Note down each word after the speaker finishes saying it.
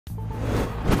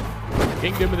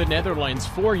Kingdom of the Netherlands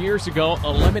 4 years ago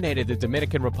eliminated the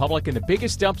Dominican Republic in the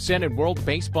biggest upset in World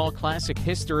Baseball Classic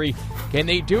history. Can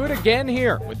they do it again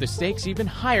here with the stakes even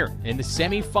higher in the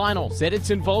semifinals?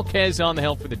 Edinson Volquez on the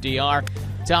hill for the DR.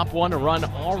 Top one to run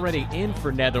already in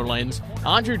for Netherlands.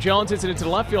 Andrew Jones hits it into the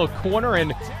left field corner, and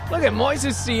look at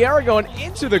Moises Sierra going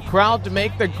into the crowd to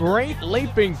make the great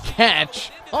leaping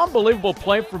catch. Unbelievable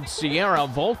play from Sierra.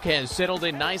 Volquez settled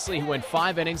in nicely. He went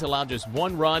 5 innings, allowed just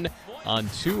 1 run on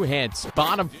 2 hits.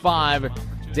 Bottom 5,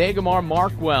 Dagmar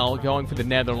Markwell going for the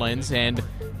Netherlands. And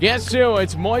guess who?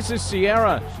 It's Moises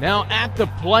Sierra now at the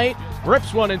plate.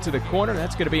 Rips one into the corner.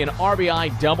 That's going to be an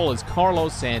RBI double as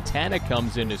Carlos Santana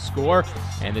comes in to score.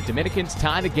 And the Dominicans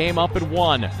tie the game up at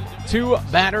 1. 2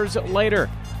 batters later,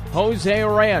 Jose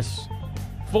Reyes.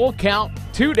 Full count,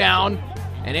 2 down,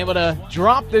 and able to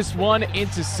drop this one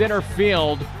into center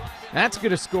field. That's going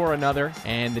to score another,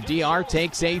 and the DR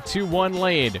takes a 2-1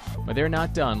 lead. But they're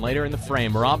not done. Later in the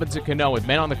frame, Robinson Cano with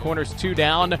men on the corners, 2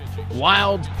 down.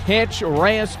 Wild pitch.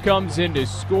 Reyes comes in to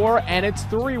score, and it's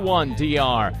 3-1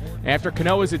 DR. After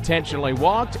Cano is intentionally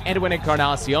walked, Edwin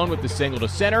Encarnacion with the single to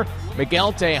center.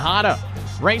 Miguel Tejada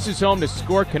races home to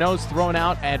score. Cano's thrown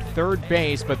out at third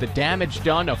base, but the damage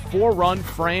done, a 4-run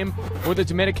frame for the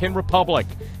Dominican Republic.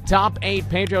 Top 8,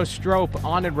 Pedro Strop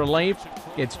on in relief.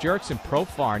 Gets Jerks and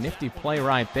Profar. Nifty play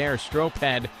right there. Strop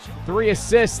had 3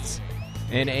 assists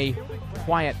in a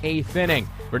quiet 8th inning.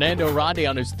 Fernando Rodney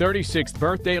on his 36th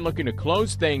birthday looking to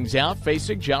close things out,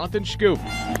 facing Jonathan Scoop.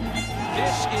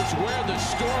 This is where the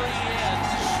story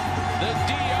ends. The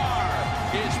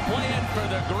DR is playing for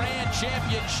the Grand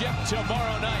Championship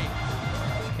tomorrow night.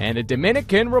 And the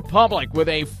Dominican Republic with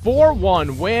a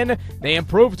 4-1 win. They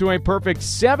improve to a perfect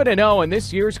 7-0 in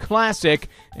this year's Classic,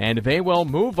 and they will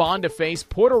move on to face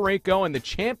Puerto Rico in the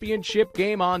championship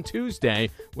game on Tuesday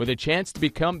with a chance to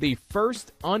become the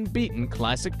first unbeaten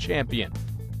Classic champion.